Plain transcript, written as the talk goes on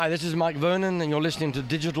Hi, this is Mike Vernon, and you're listening to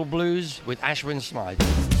Digital Blues with Ashwin Smythe.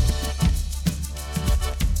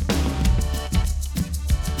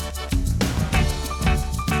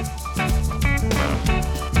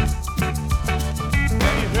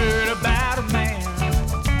 Have you heard about a man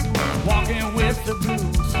walking with the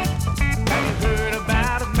blues? Have you heard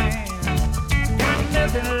about a man got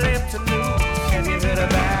nothing left to lose? Have you heard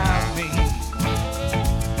about me?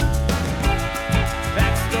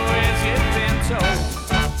 That story's yet been told.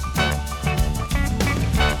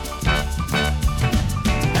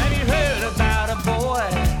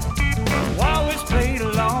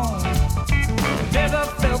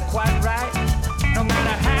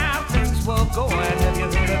 Go and have you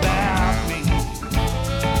heard about me?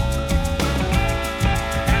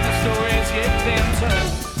 And the story's yet been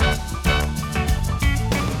told.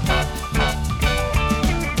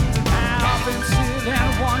 I often sit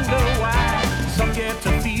and wonder why some get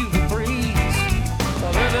to feel the breeze,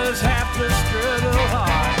 while others have to struggle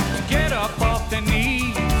hard to get up off their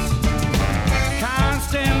knees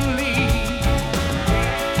constantly.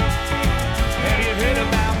 Have you heard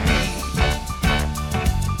about me?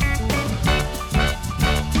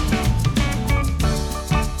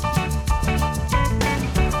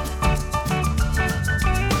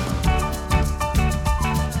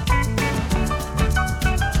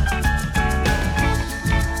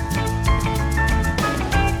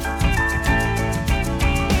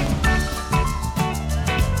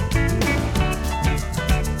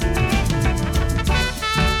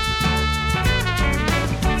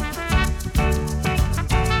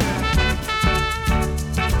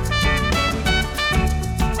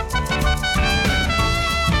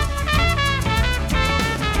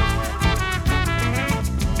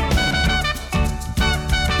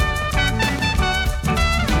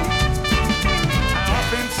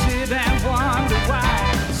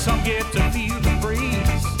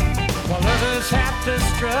 Have to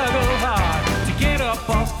struggle hard to get up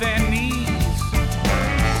off their knees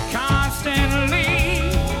constantly.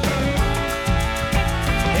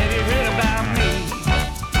 Have you heard about me?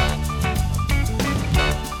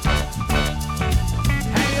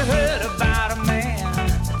 Have you heard about a man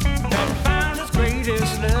that found his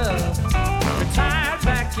greatest love, retired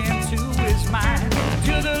back into his mind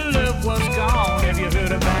till the love was gone? Have you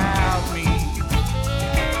heard about me?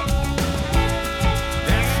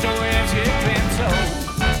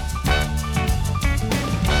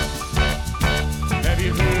 Have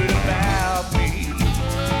you heard about me?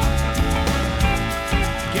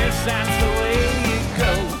 Guess that's the way it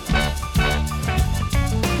goes.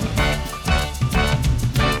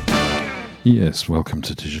 Yes, welcome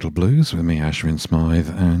to Digital Blues with me, Ashwin Smythe,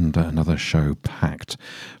 and another show packed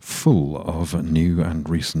full of new and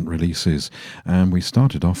recent releases. And we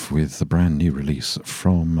started off with the brand new release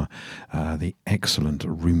from the excellent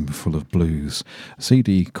Roomful of Blues, a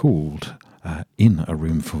CD called In a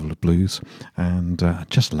Roomful of Blues, and I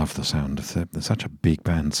just love the sound of it. There's such a big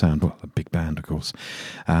band sound, well, a big band of course,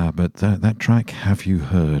 but that track, Have You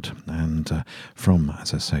Heard? And from,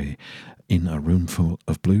 as I say, In a Roomful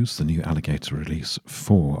of Blues, the new Alligator release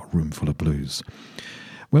for Roomful of Blues.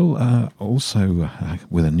 Well, also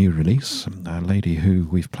with a new release, a lady who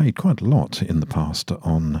we've played quite a lot in the past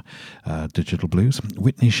on Digital Blues,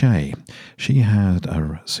 Whitney Shea. She had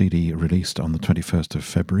a CD released on the 21st of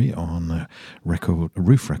February on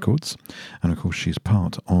Roof Records, and of course she's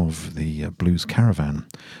part of the Blues Caravan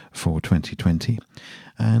for 2020.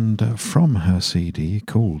 And from her CD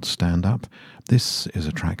called Stand Up, this is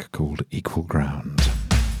a track called Equal Ground.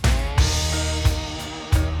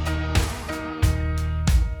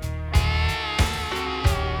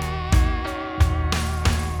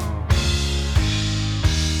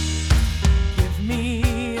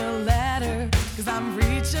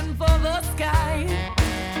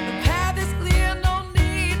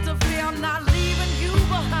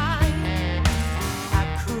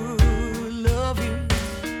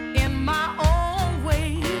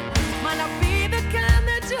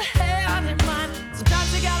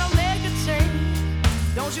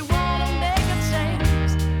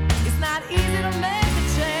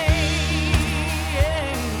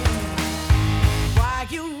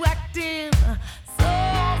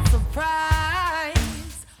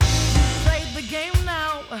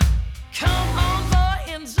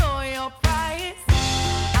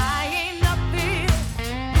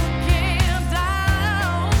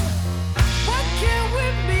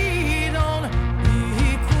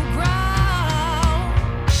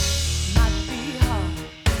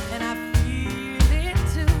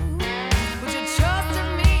 Try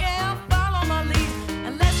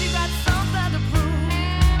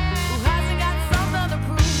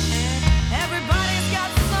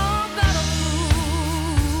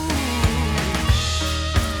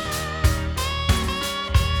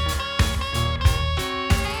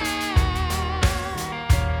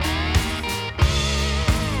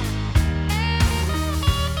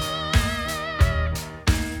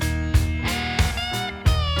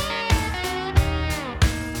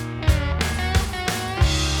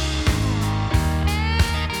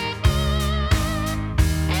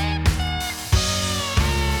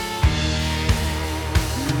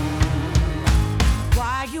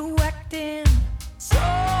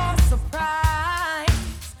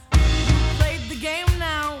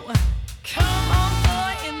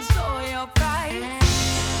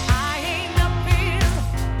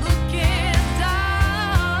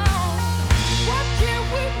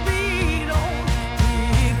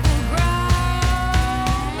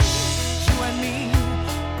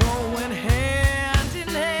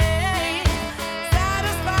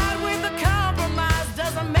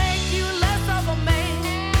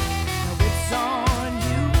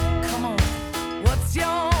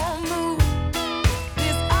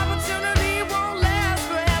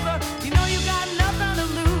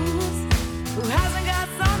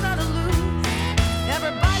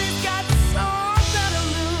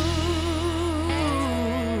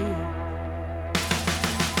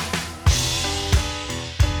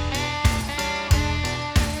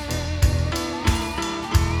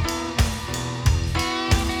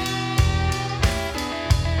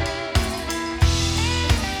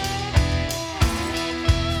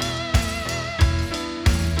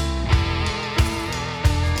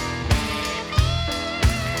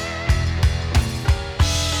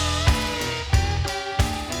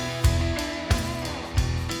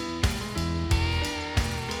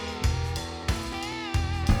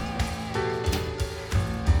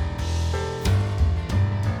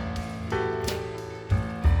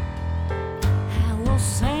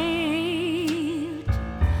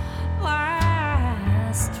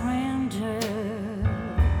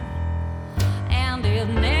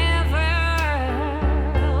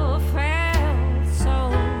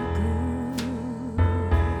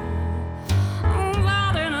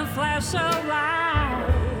so right,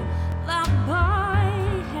 the boy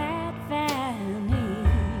had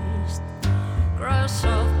vanished. Crash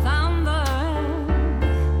of thunder,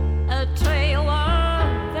 a trail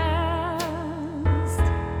of dust.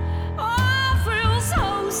 Oh, I feel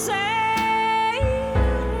so sad,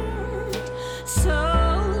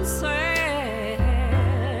 so sad.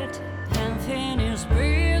 Unfinished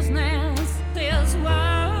business, this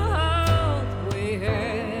world we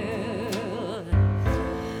had.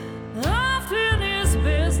 Unfinished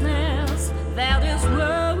business, that is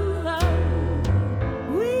what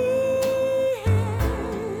we had.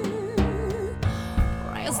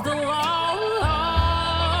 Praise the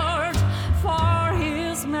Lord for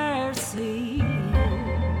His mercy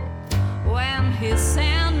when He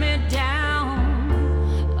sent me down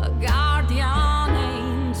a guardian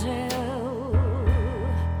angel.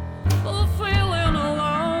 Feeling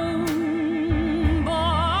alone, boy,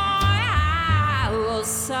 I was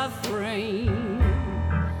suffering.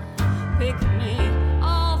 Picked me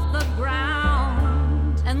off the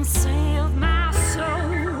ground and saved my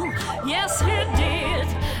soul. Yes, He did.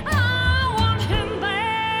 I want Him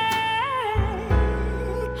back.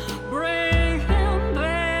 Bring Him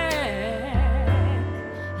back.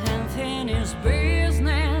 And finish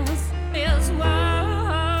business is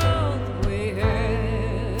what we had.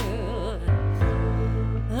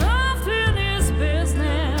 Unfinished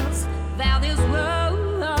business, that is what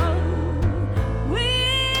we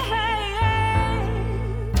had.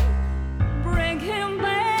 Bring Him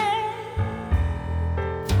back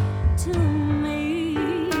to me.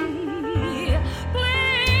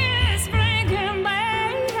 Please bring Him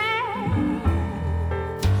back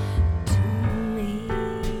to me.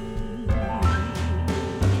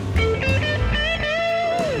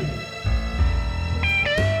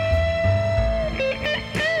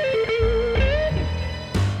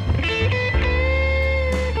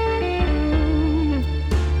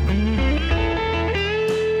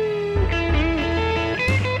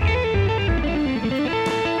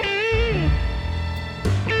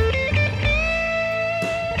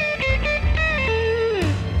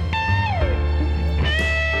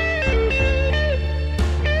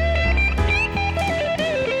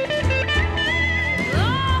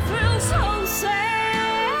 I feel so sad,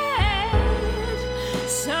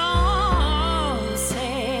 so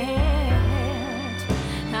sad.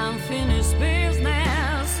 Unfinished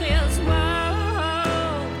business is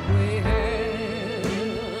what we had.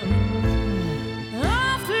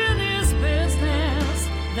 Unfinished business,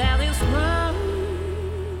 that is what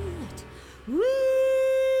we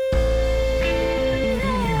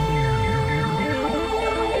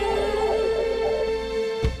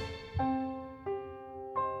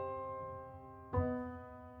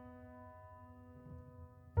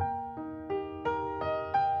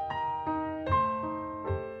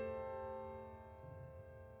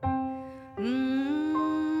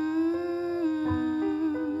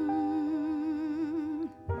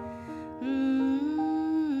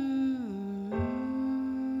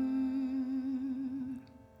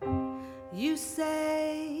You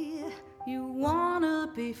say you wanna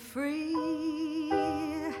be free,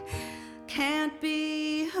 can't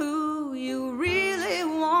be who you really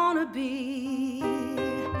wanna be.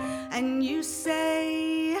 And you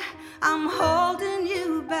say I'm holding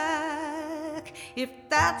you back. If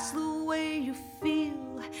that's the way you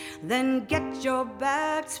feel, then get your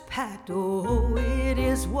bags packed. Oh, it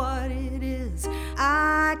is what it is.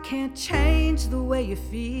 I can't change the way you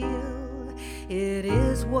feel. It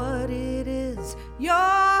is what it is. Your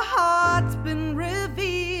heart's been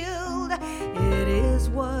revealed. It is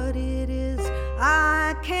what it is.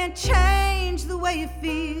 I can't change the way you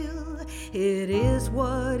feel. It is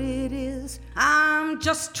what it is. I'm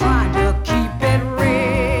just trying to keep it real.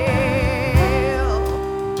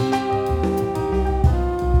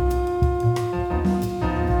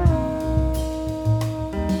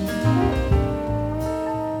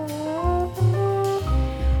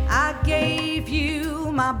 I gave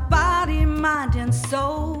you my body, mind, and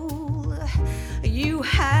soul. You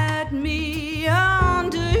had me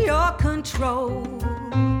under your control.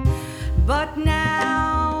 But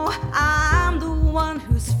now I'm the one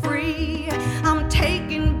who's free. I'm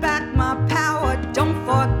taking back my power. Don't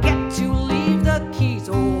forget to leave the keys.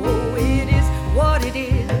 Oh, it is what it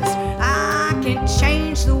is. I can't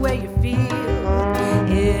change the way you feel.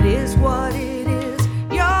 It is what it is.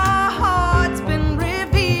 Your heart's been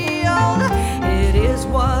revealed. It is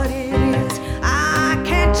what it is. I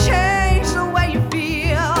can't change the way you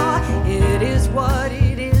feel. It is what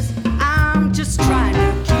it is. I'm just trying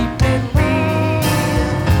to keep it real.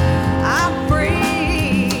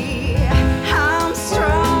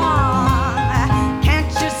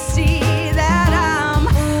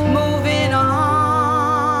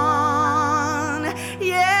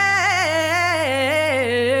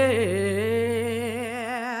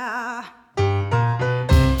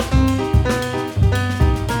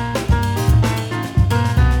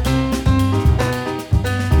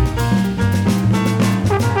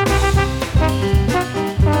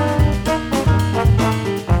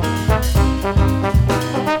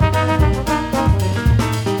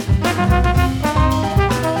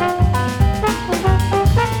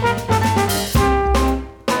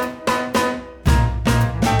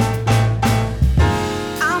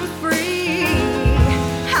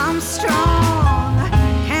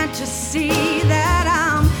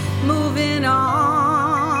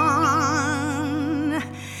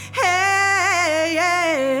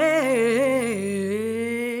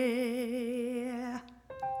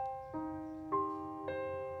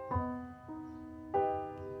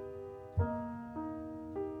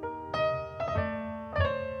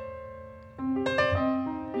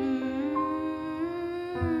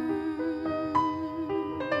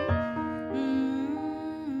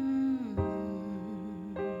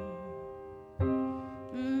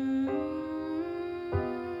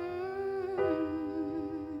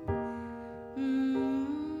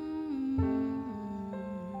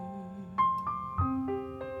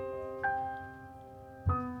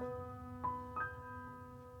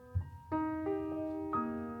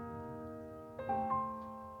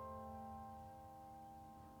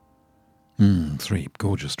 Three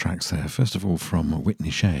gorgeous tracks there. First of all, from Whitney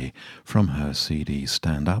Shea, from her CD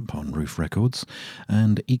Stand Up on Roof Records,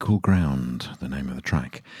 and Equal Ground, the name of the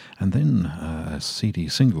track. And then a CD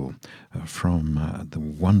single from the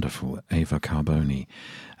wonderful Ava Carboni.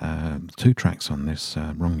 Two tracks on this,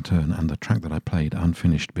 Wrong Turn, and the track that I played,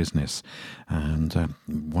 Unfinished Business. And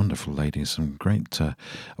wonderful ladies, some great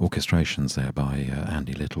orchestrations there by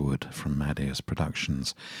Andy Littlewood from Mad Ears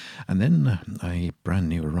Productions. And then a brand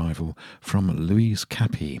new arrival from Louise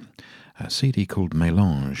Cappi, a CD called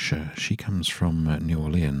Mélange. She comes from New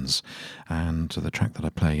Orleans, and the track that I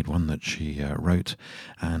played, one that she wrote,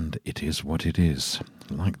 and It Is What It Is.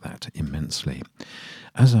 Like that immensely.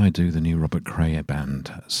 As I do the new Robert Cray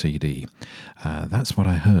Band CD, That's What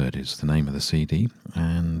I Heard is the name of the CD,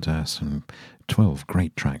 and some 12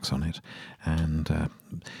 great tracks on it, and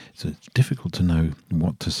it's difficult to know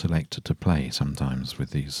what to select to play sometimes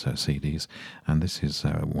with these CDs, and this is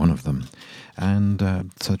one of them. And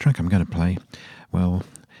so the track I'm going to play, well,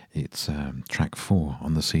 it's track 4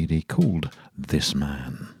 on the CD, called This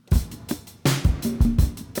Man.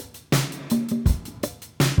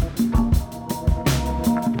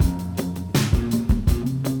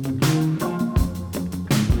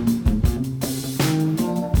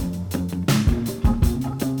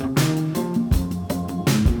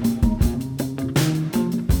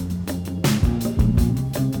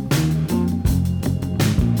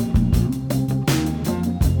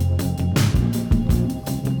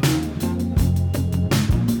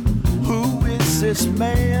 This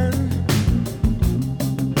man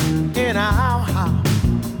in our house,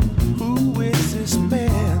 who is this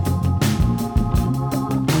man?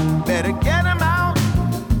 Better get him out.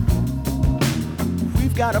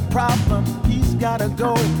 We've got a problem, he's gotta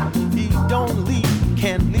go. If he don't leave,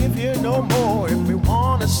 can't live here no more. If we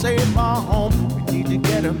wanna save our home, we need to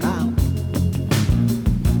get him out.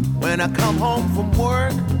 When I come home from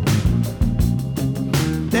work,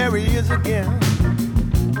 there he is again.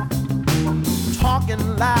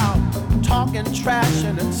 Talking loud, talking trash,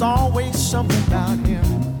 and it's always something about him.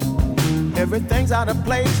 Everything's out of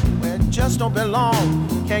place, where it just don't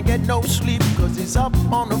belong. Can't get no sleep, cause he's up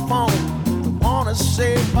on the phone. We wanna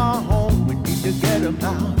save our home, we need to get him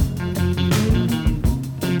out.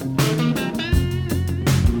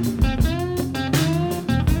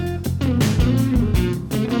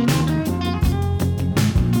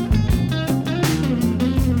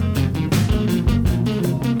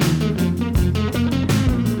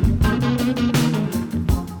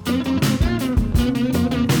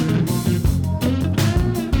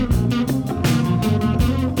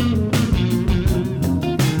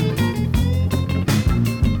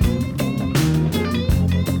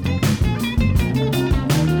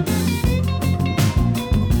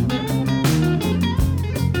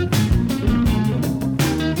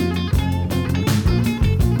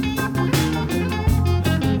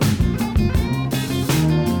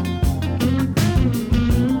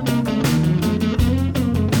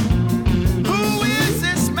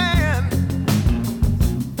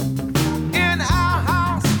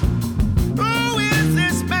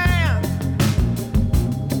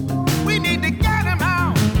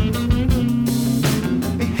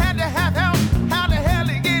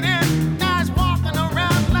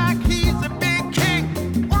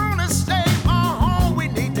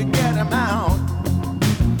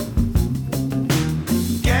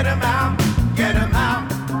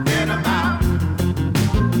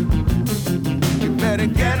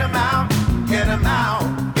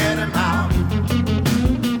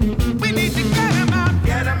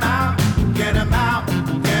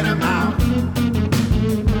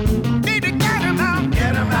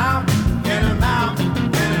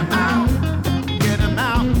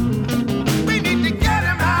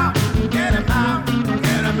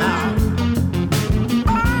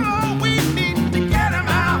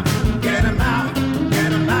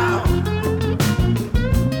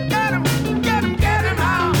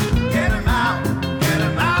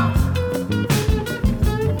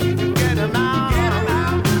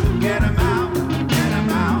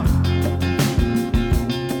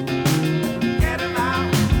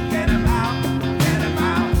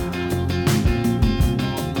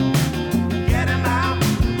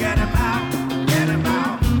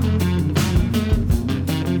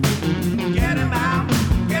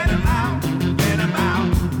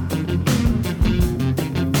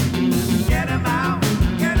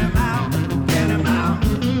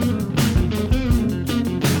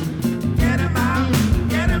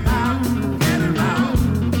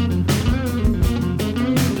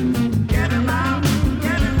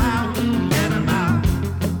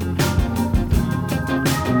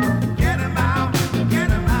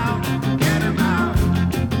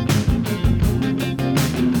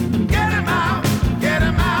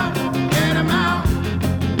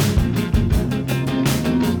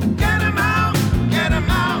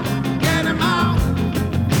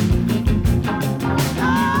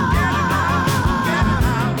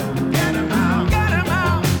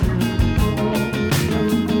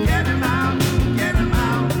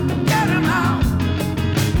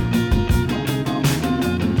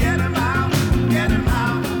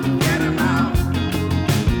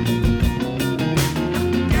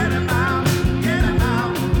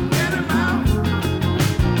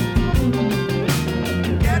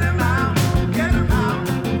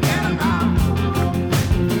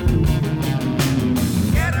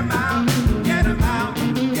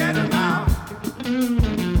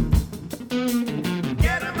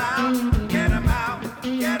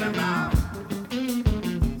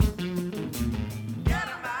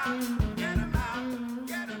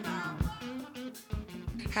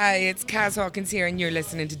 Hi, it's Kaz Hawkins here, and you're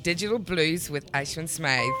listening to Digital Blues with Ashwin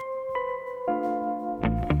Smythe.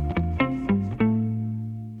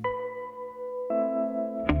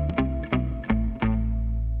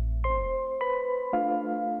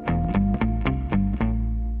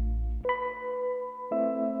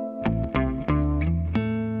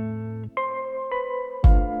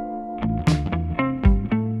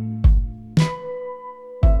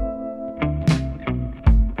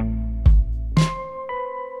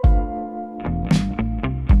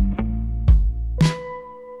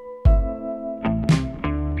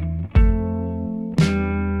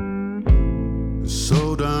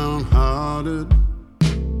 So downhearted,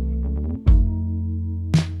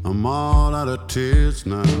 I'm all out of tears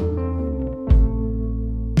now.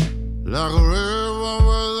 Like a river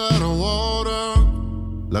without a water,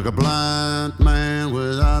 like a blind man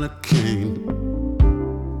without a cane.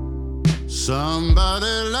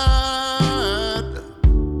 Somebody lied,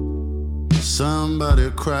 somebody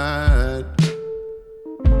cried.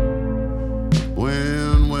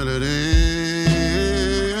 When will it end?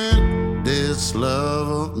 This love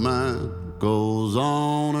of mine goes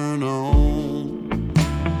on and on,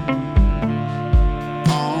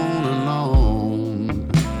 on and on,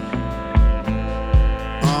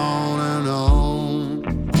 on and on.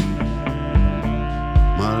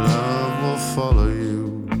 My love will follow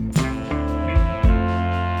you.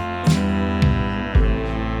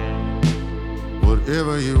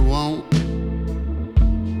 Whatever you want,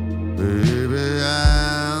 baby,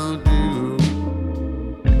 I'll do.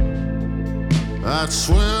 I'd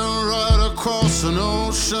swim right across an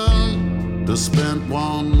ocean to spend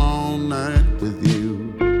one more night with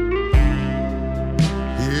you.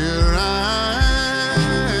 Here I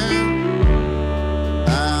am,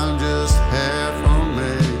 I'm just half a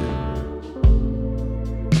man.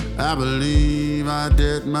 I believe I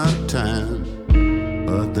did my time,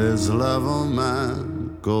 but this love of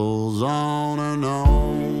mine goes on and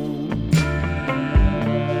on,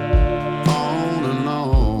 on and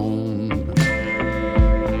on,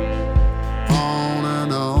 on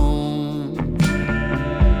and on.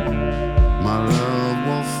 My love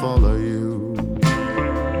will follow you,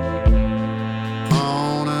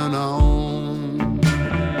 on and on,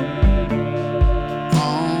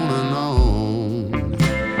 on and on,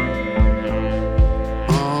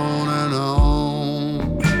 on and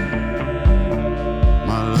on.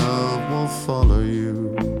 My love will follow you.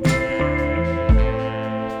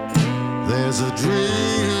 There's a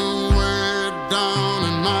dream way down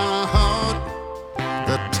in my heart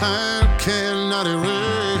that time cannot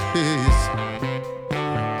erase.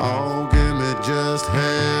 Oh, give me just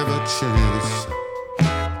half a chance,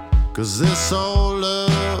 'cause this old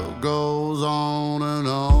love goes on and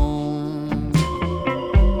on.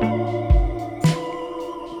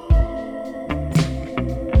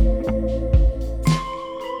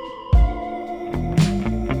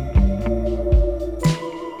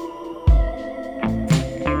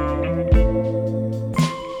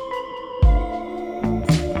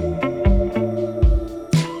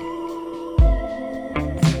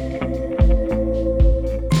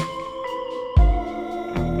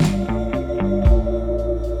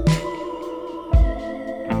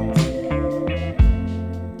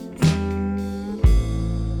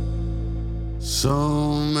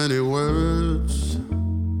 So many words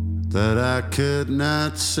that I could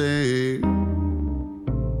not say.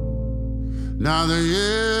 Now the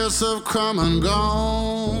years have come and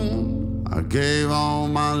gone. I gave all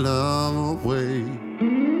my love away.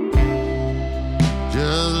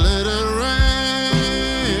 Just let it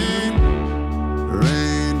rain,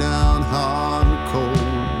 rain down hard and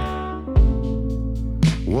cold.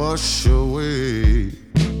 Wash away.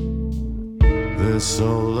 This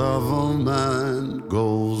old love of mine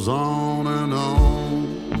goes on and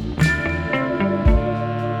on,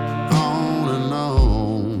 on and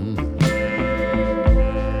on,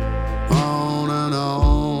 on and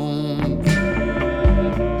on.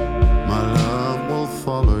 My love will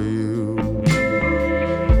follow you,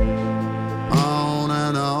 on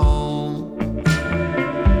and on,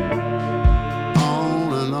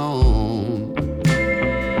 on and on,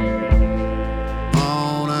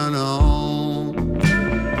 on and on.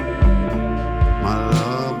 My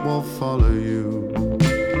love will follow you.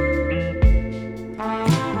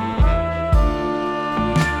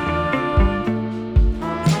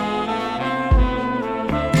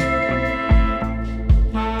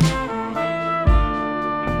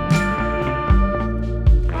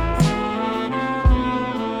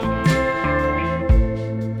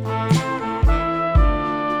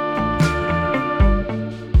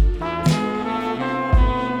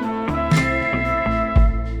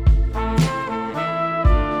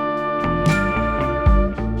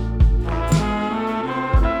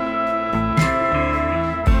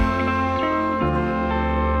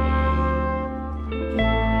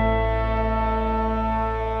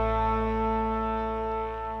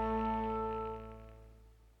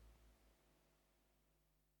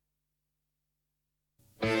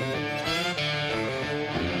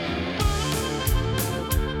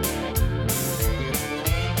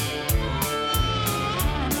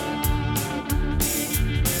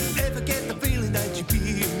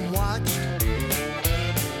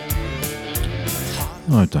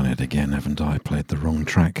 I've done it again, haven't I? Played the wrong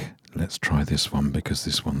track. Let's try this one because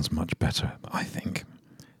this one's much better, I think.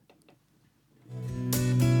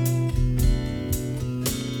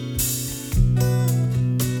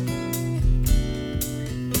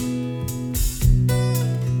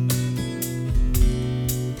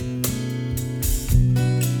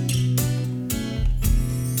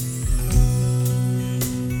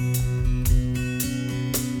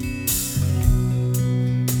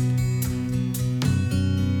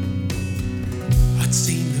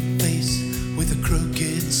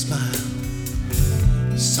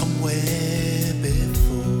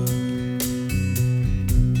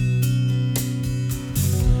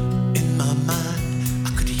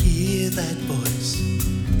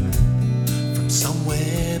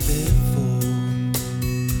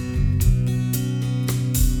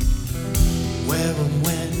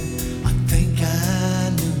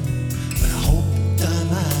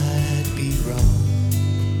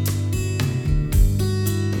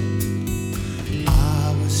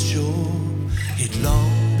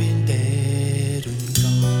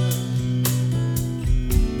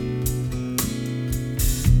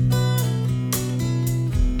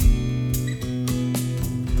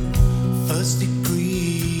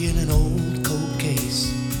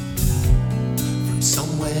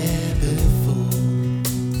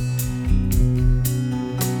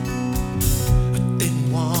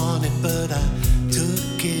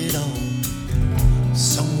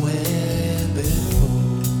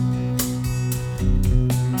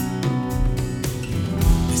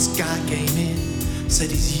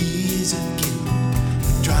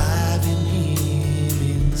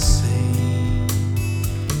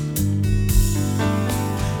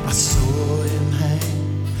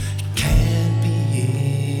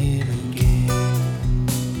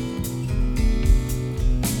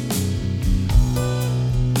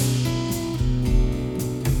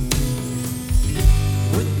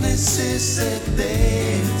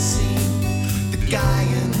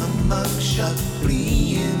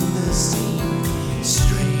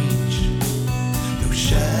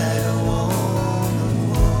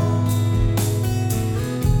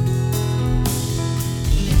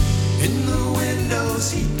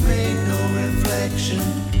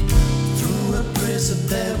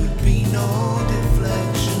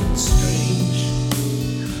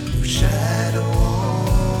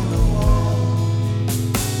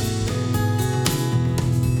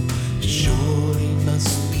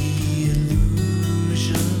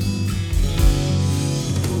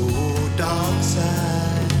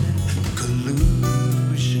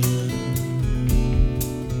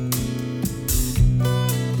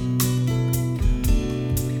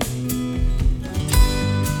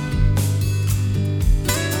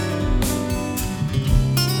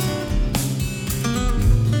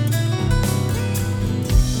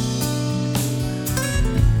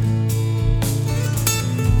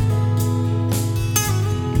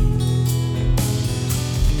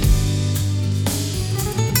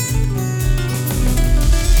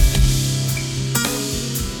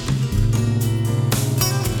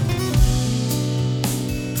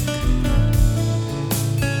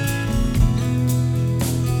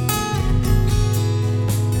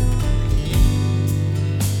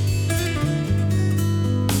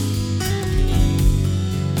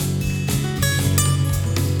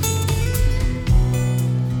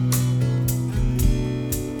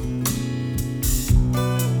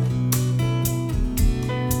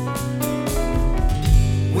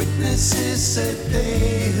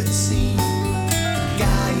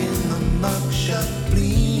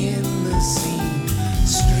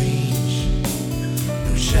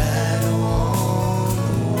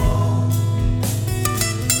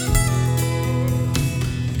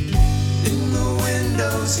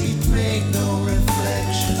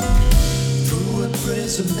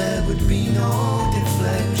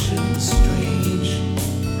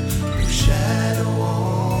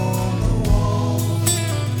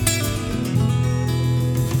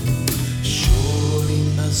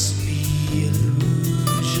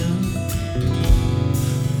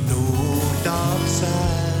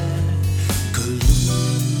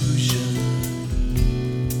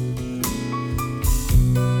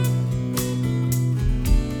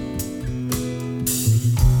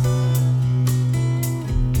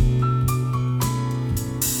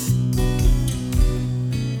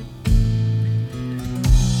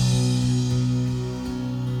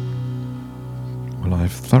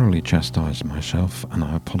 chastise myself, and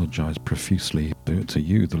I apologise profusely to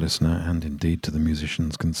you, the listener, and indeed to the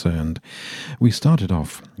musicians concerned. We started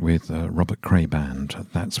off with Robert Cray Band,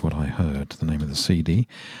 That's What I Heard, the name of the CD,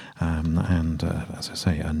 and as I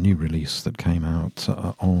say, a new release that came out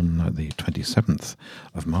on the 27th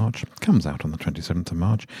of March, comes out on the 27th of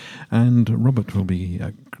March, and Robert will be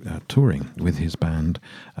touring with his band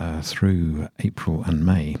through April and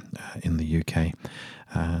May in the UK,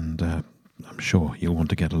 and I'm sure you'll want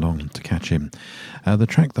to get along to catch him. The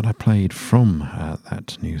track that I played from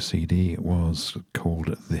that new CD was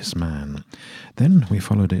called This Man. Then we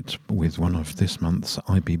followed it with one of this month's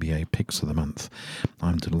IBBA Picks of the Month.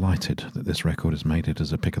 I'm delighted that this record has made it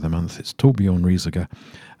as a Pick of the Month. It's Torbjorn Riesiger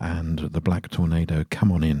and The Black Tornado,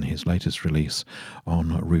 Come On In, his latest release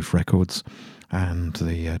on Roof Records. And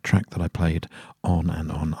the track that I played, On and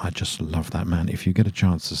On. I just love that man. If you get a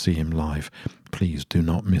chance to see him live, please do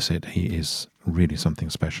not miss it. He is really something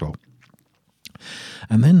special.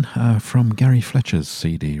 And then from Gary Fletcher's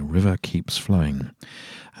CD, River Keeps Flowing.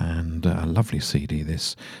 And a lovely CD,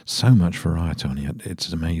 this. So much variety on it.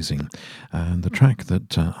 It's amazing. And the track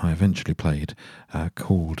that I eventually played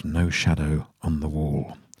called No Shadow on the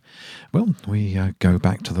Wall. Well, we go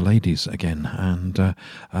back to the ladies again, and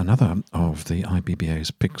another of the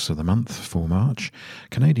IBBA's Picks of the Month for March,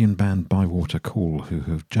 Canadian band Bywater Call, who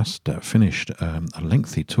have just finished a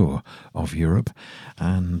lengthy tour of Europe,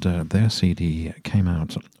 and their CD came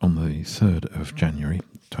out on the 3rd of January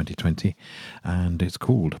 2020, and it's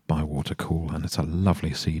called Bywater Call, and it's a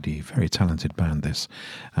lovely CD, very talented band this,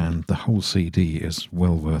 and the whole CD is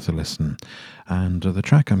well worth a listen. And the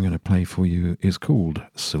track I'm going to play for you is called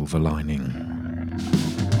Silver Lining.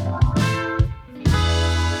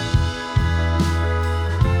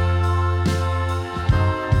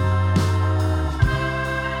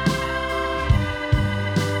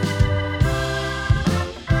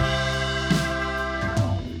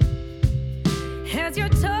 Has your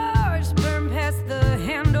touch burned past the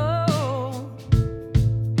handle?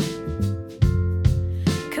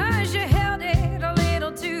 'Cause you held it a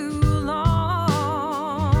little too long.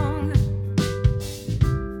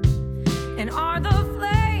 And are the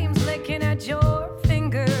flames licking at your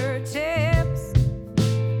fingertips?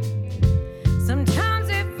 Sometimes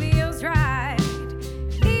it feels right,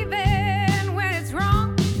 even when it's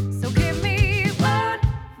wrong. So give me one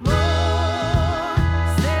more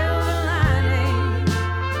silver lining.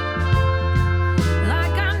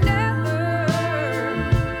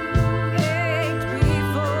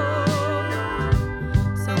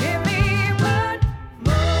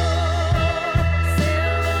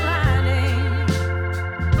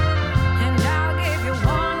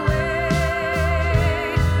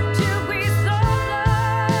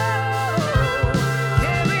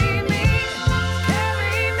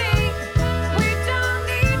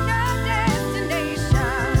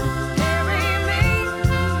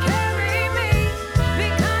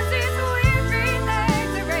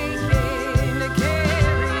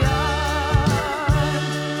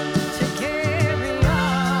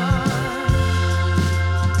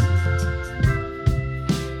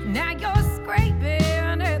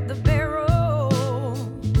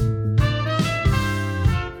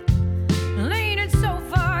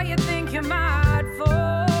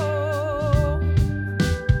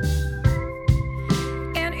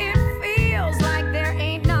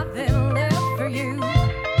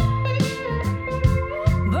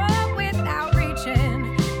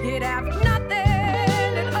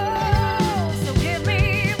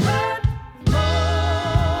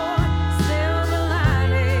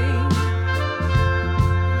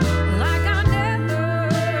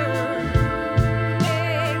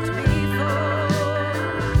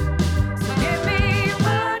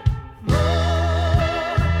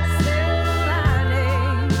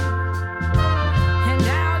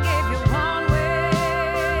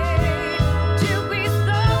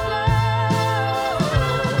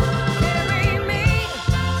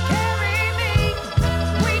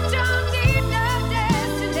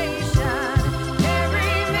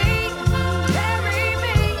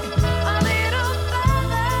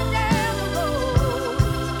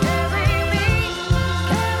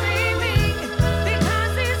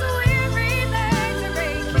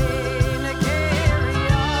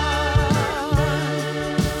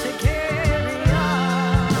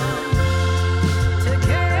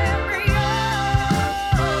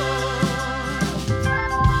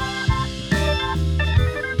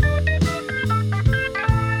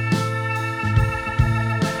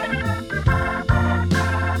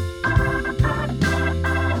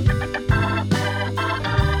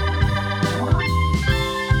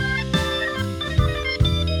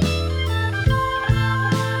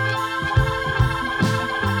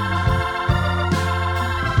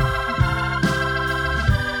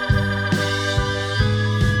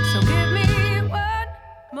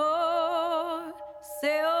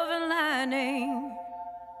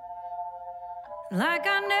 like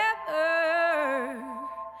I never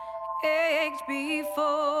ached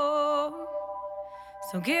before.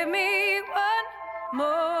 So give me one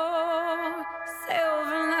more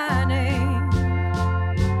silver lining,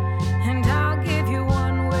 and I'll give you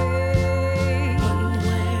one way.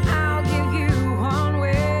 I'll give you one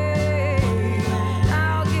way.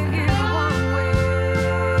 I'll give you one way.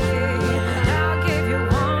 I'll give you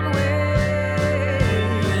one way.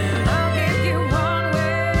 I'll give you one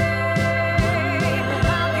way.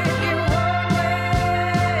 I'll give you one way.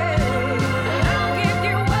 I'll give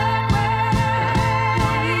you one way.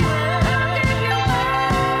 I'll give you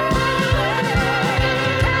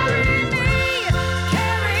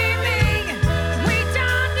carry me. We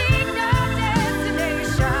don't need no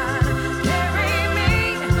destination. Carry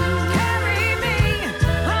me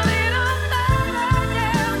a little further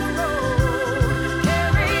down the road.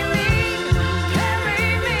 Carry me,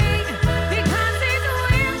 because these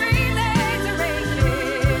weary legs are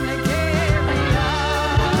aching to carry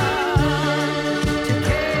on, to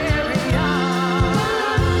carry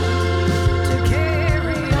on, to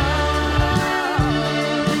carry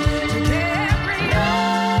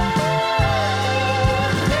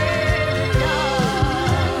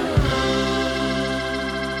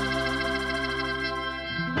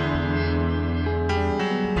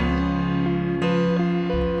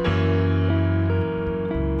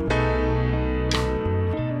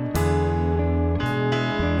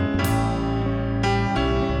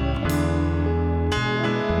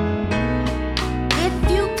If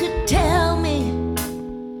you could tell me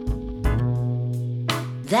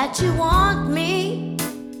that you want me,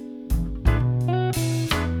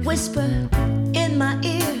 whisper in my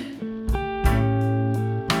ear,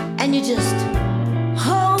 and you just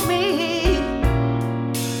hold me.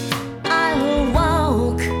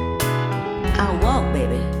 I'll walk,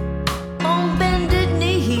 baby, on bended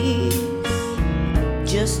knees,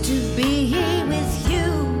 just to be with you.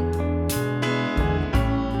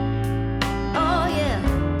 Oh yeah.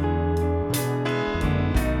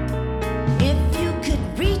 If you could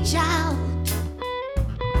reach out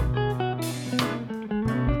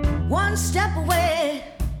one step away,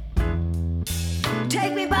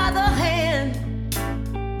 take me by the hand,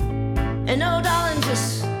 and oh darling,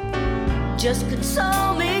 just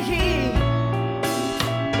console me.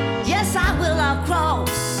 Yes, I will. I'll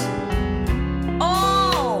cross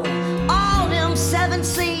all them 7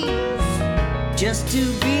 seas just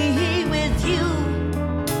to be with you.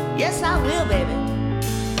 Yes, I will, baby.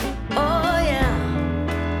 Oh yeah.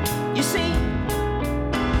 You see,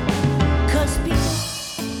 'cause people,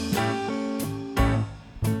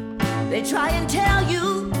 they try and tell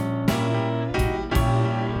you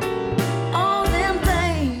all them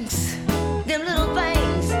things, them little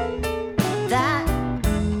things that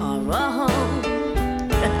are wrong.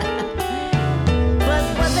 But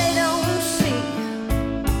what they don't see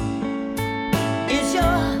is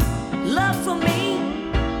your love for me.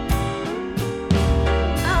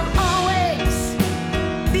 I'll always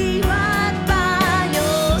be right by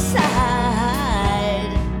your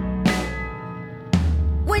side.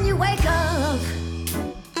 When you wake up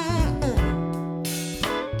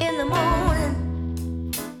in the morning,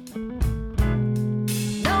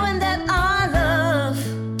 knowing that our love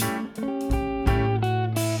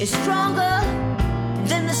is stronger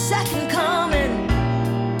than the second coming,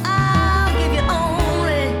 I'll give you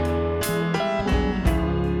only,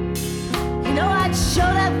 you know, I'd show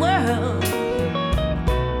that world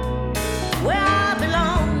where I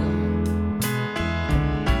belong.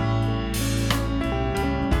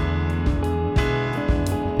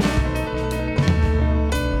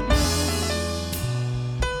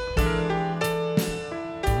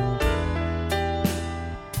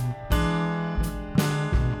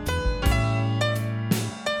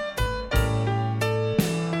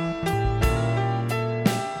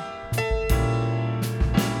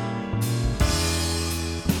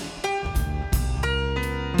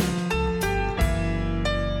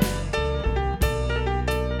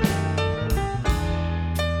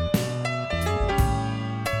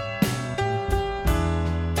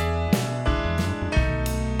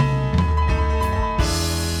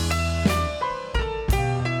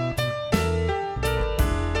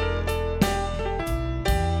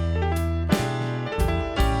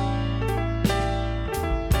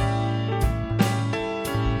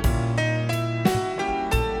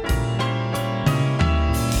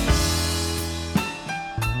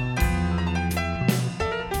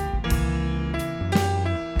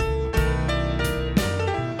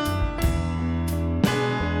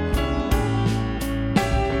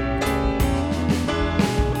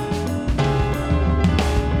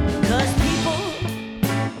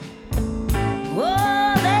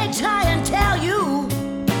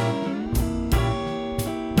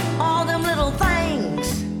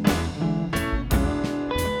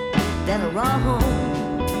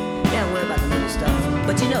 Don't worry about the little stuff.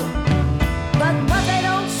 But you know, but what they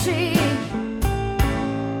don't see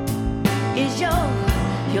is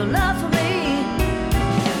your love for me.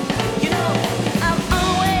 You know, I'll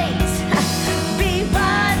always be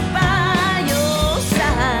right by your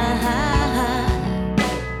side.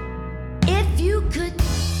 If you could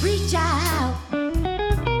reach out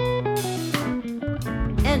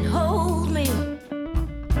and hold me,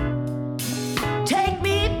 take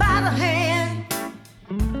me by the hand,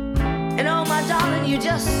 and oh my darling, you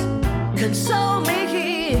just console me.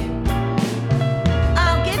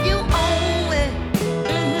 I'll give you only,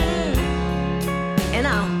 and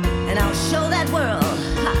I'll show that world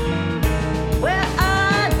where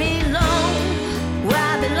I belong, where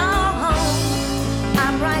I belong.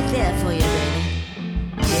 I'm right there for you, baby.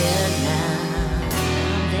 Yeah, now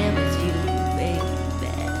I'm there with you,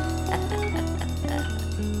 baby.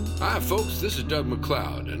 Hi, folks, this is Doug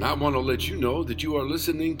McLeod, and I want to let you know that you are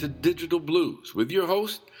listening to Digital Blues with your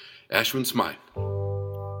host, Ashwin Smythe.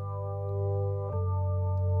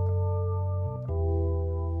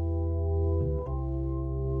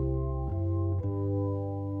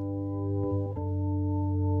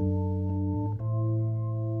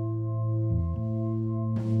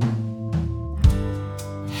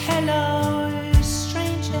 Hello,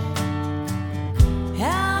 stranger.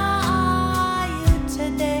 How are you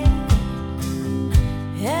today?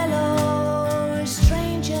 Hello,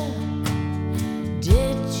 stranger.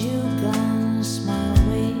 Did you glance my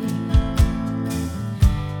way?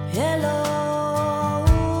 Hello,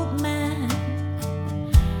 old man.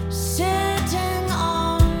 Sitting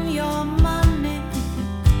on your money.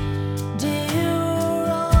 Dear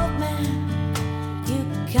old man, you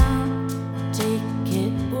can't take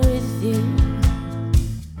it with you.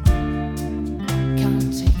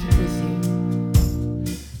 Can't take it with you.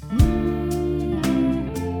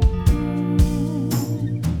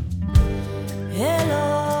 Hello,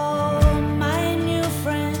 my new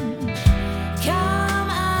friend. Come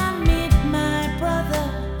and meet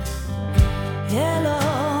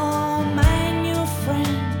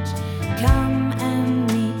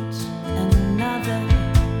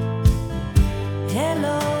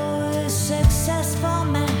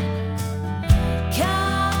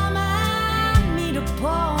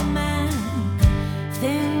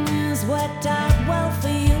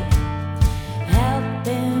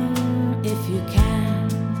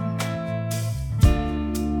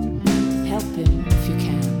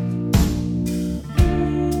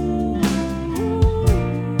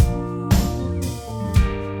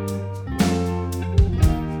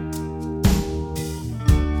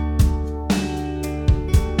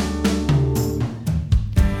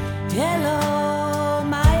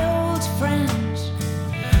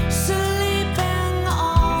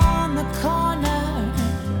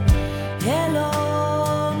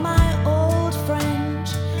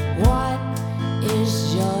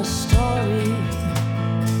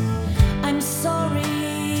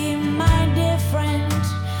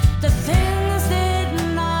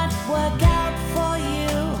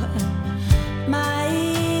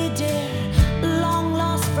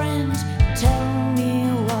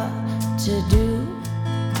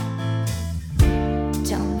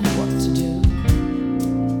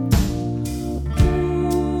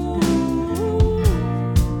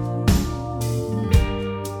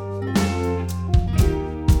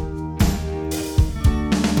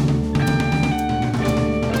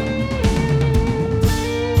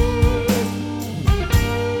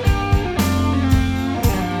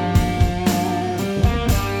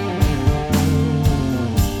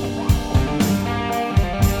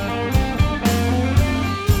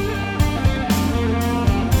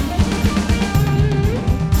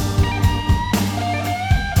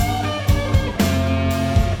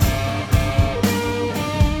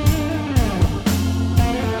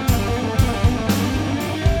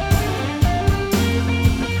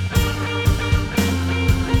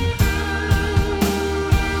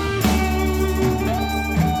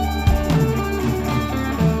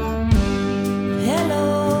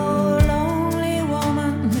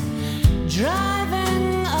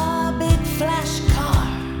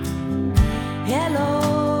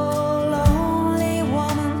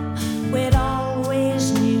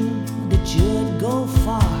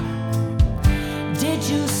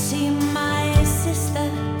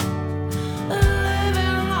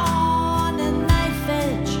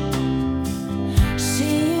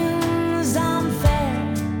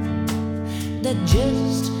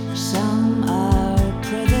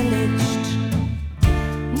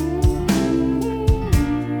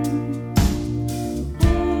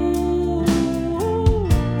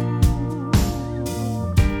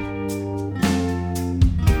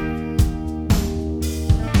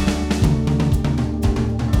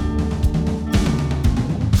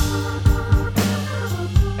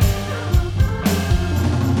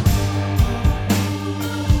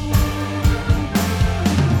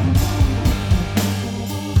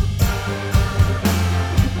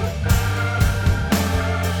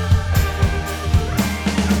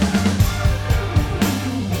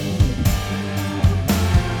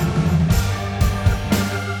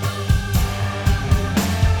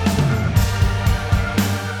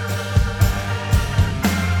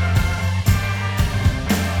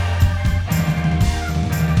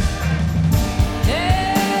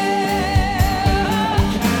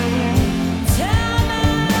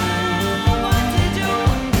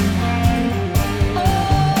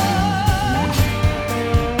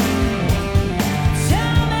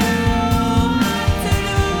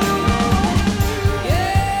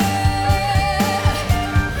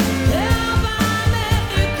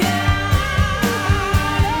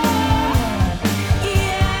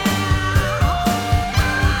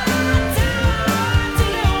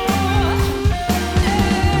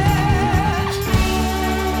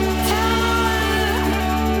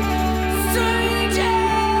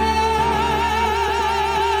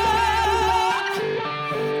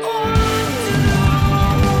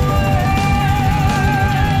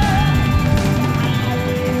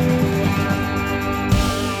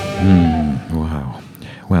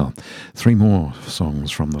Three more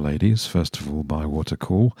songs from the ladies, first of all By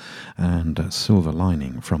Watercall and Silver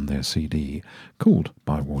Lining from their CD called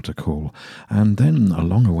By Watercall, and then a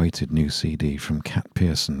long-awaited new CD from Kat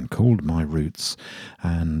Pearson called My Roots,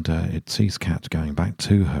 and it sees Kat going back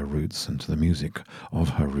to her roots and to the music of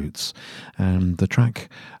her roots, and the track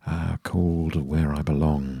called Where I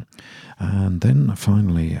Belong. And then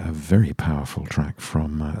finally a very powerful track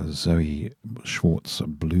from Zoe Schwartz,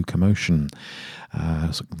 Blue Commotion,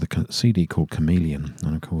 the CD called Chameleon,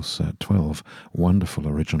 and of course 12 wonderful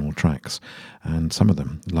original tracks, and some of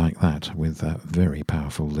them like that with very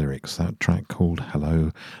powerful lyrics. That track called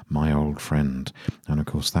Hello My Old Friend, and of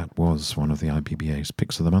course that was one of the IBBA's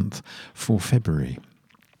picks of the month for February.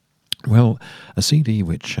 Well, a CD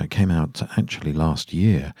which came out actually last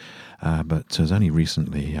year, but has only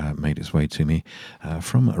recently made its way to me,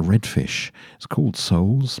 from Redfish. It's called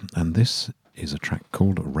Souls, and this is a track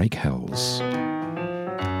called Rake Hells.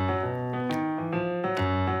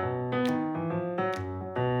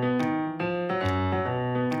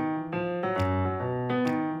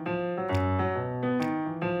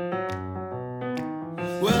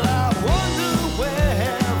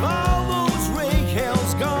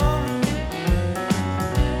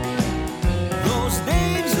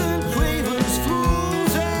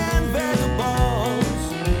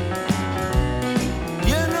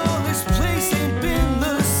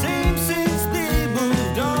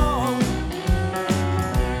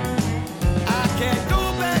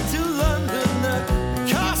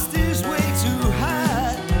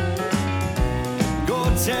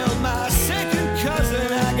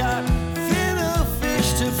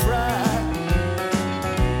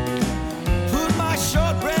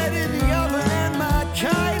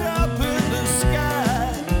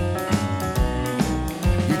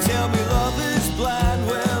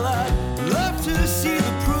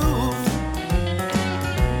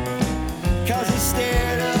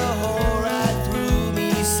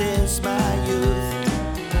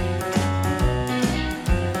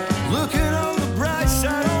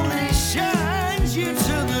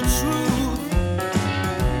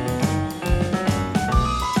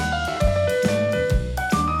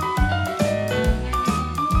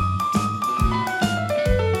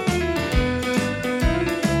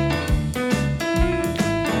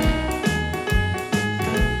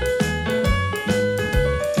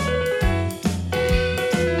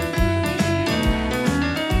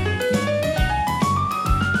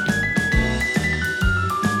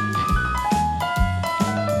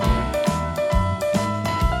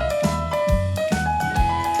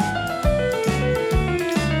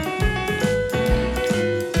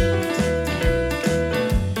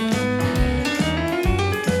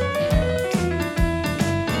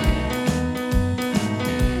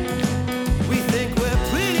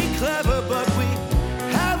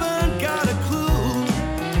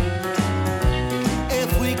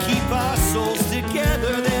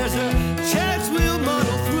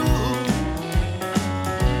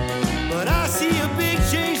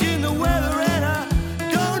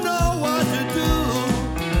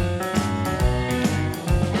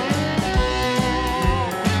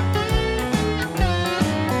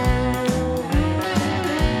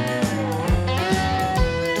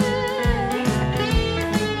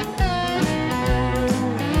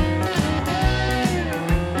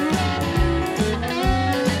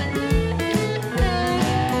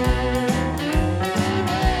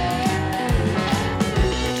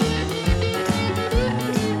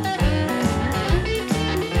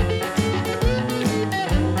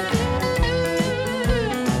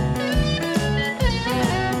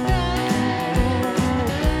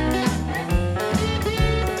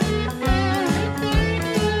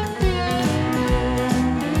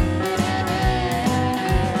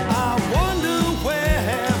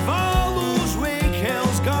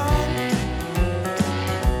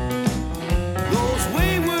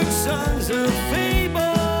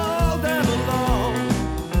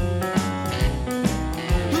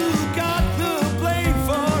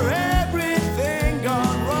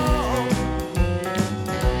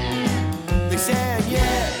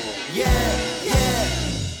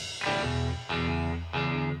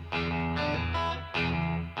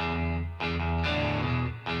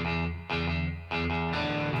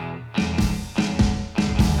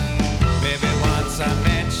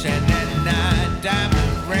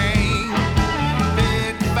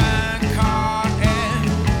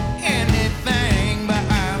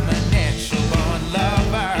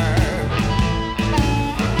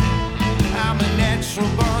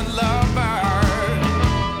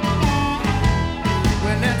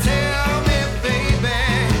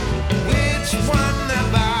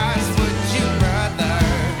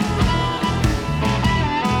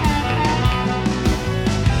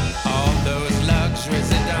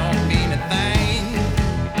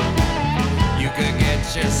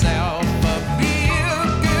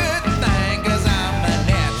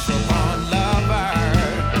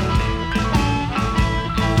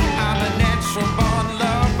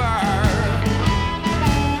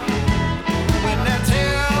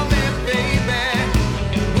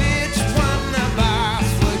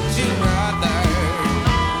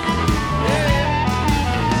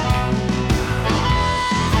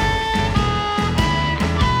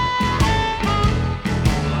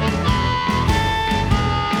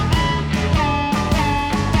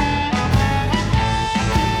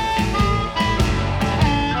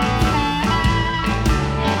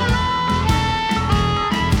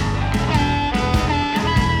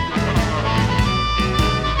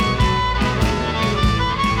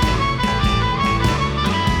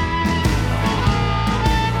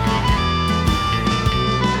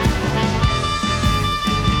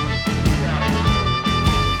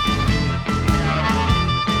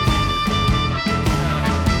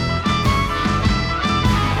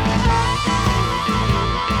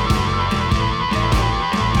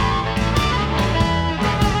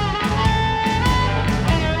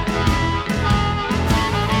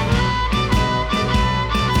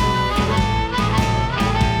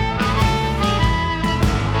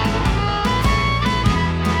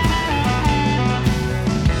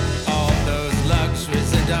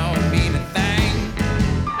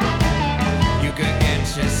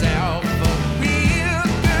 Get yourself a real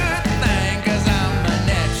good thing, 'cause I'm a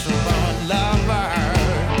natural born lover.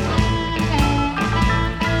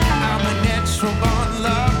 I'm a natural born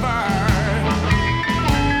lover.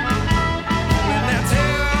 When they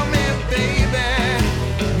tell me, baby,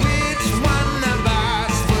 which one of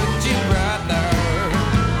us would you rather?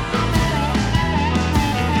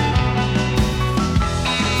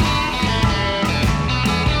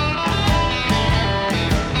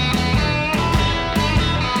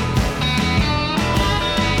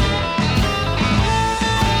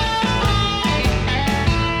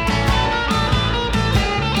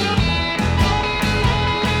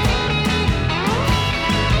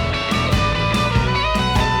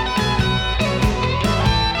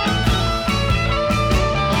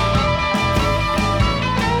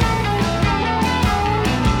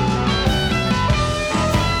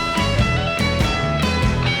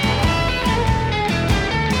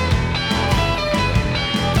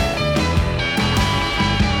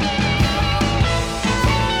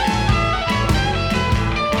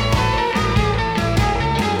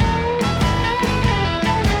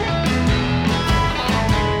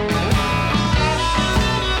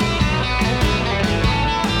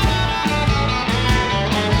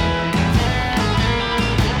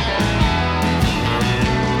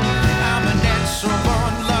 I'm a natural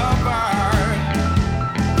born lover.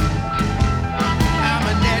 I'm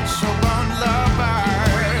a natural born lover.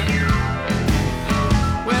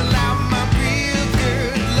 Well, I'm a real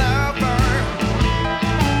good lover.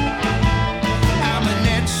 I'm a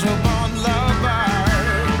natural born lover.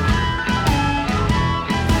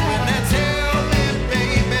 When they tell me,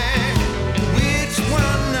 baby, which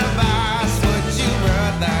one of us would you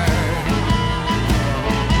rather?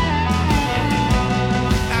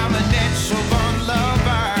 I'm a natural born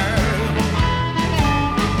lover.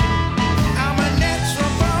 I'm a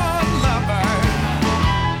natural born lover.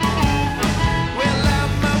 Well,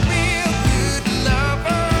 I'm a real good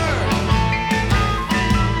lover.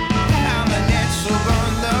 I'm a natural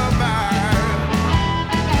born lover.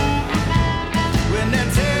 When they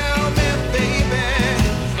tell me, baby,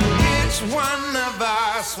 which one of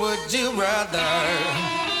us would you rather?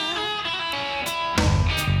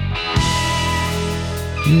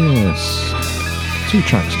 Yes. 2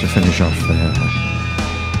 tracks to finish off there.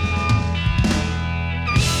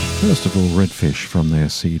 First of all, Redfish from their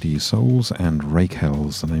CD Souls, and Rake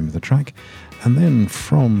Hell's the name of the track. And then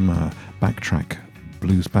from Backtrack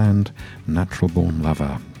Blues Band, Natural Born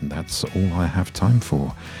Lover. That's all I have time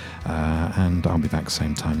for. And I'll be back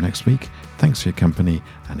same time next week. Thanks for your company,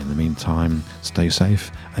 and in the meantime, stay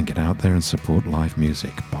safe and get out there and support live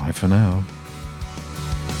music. Bye for now.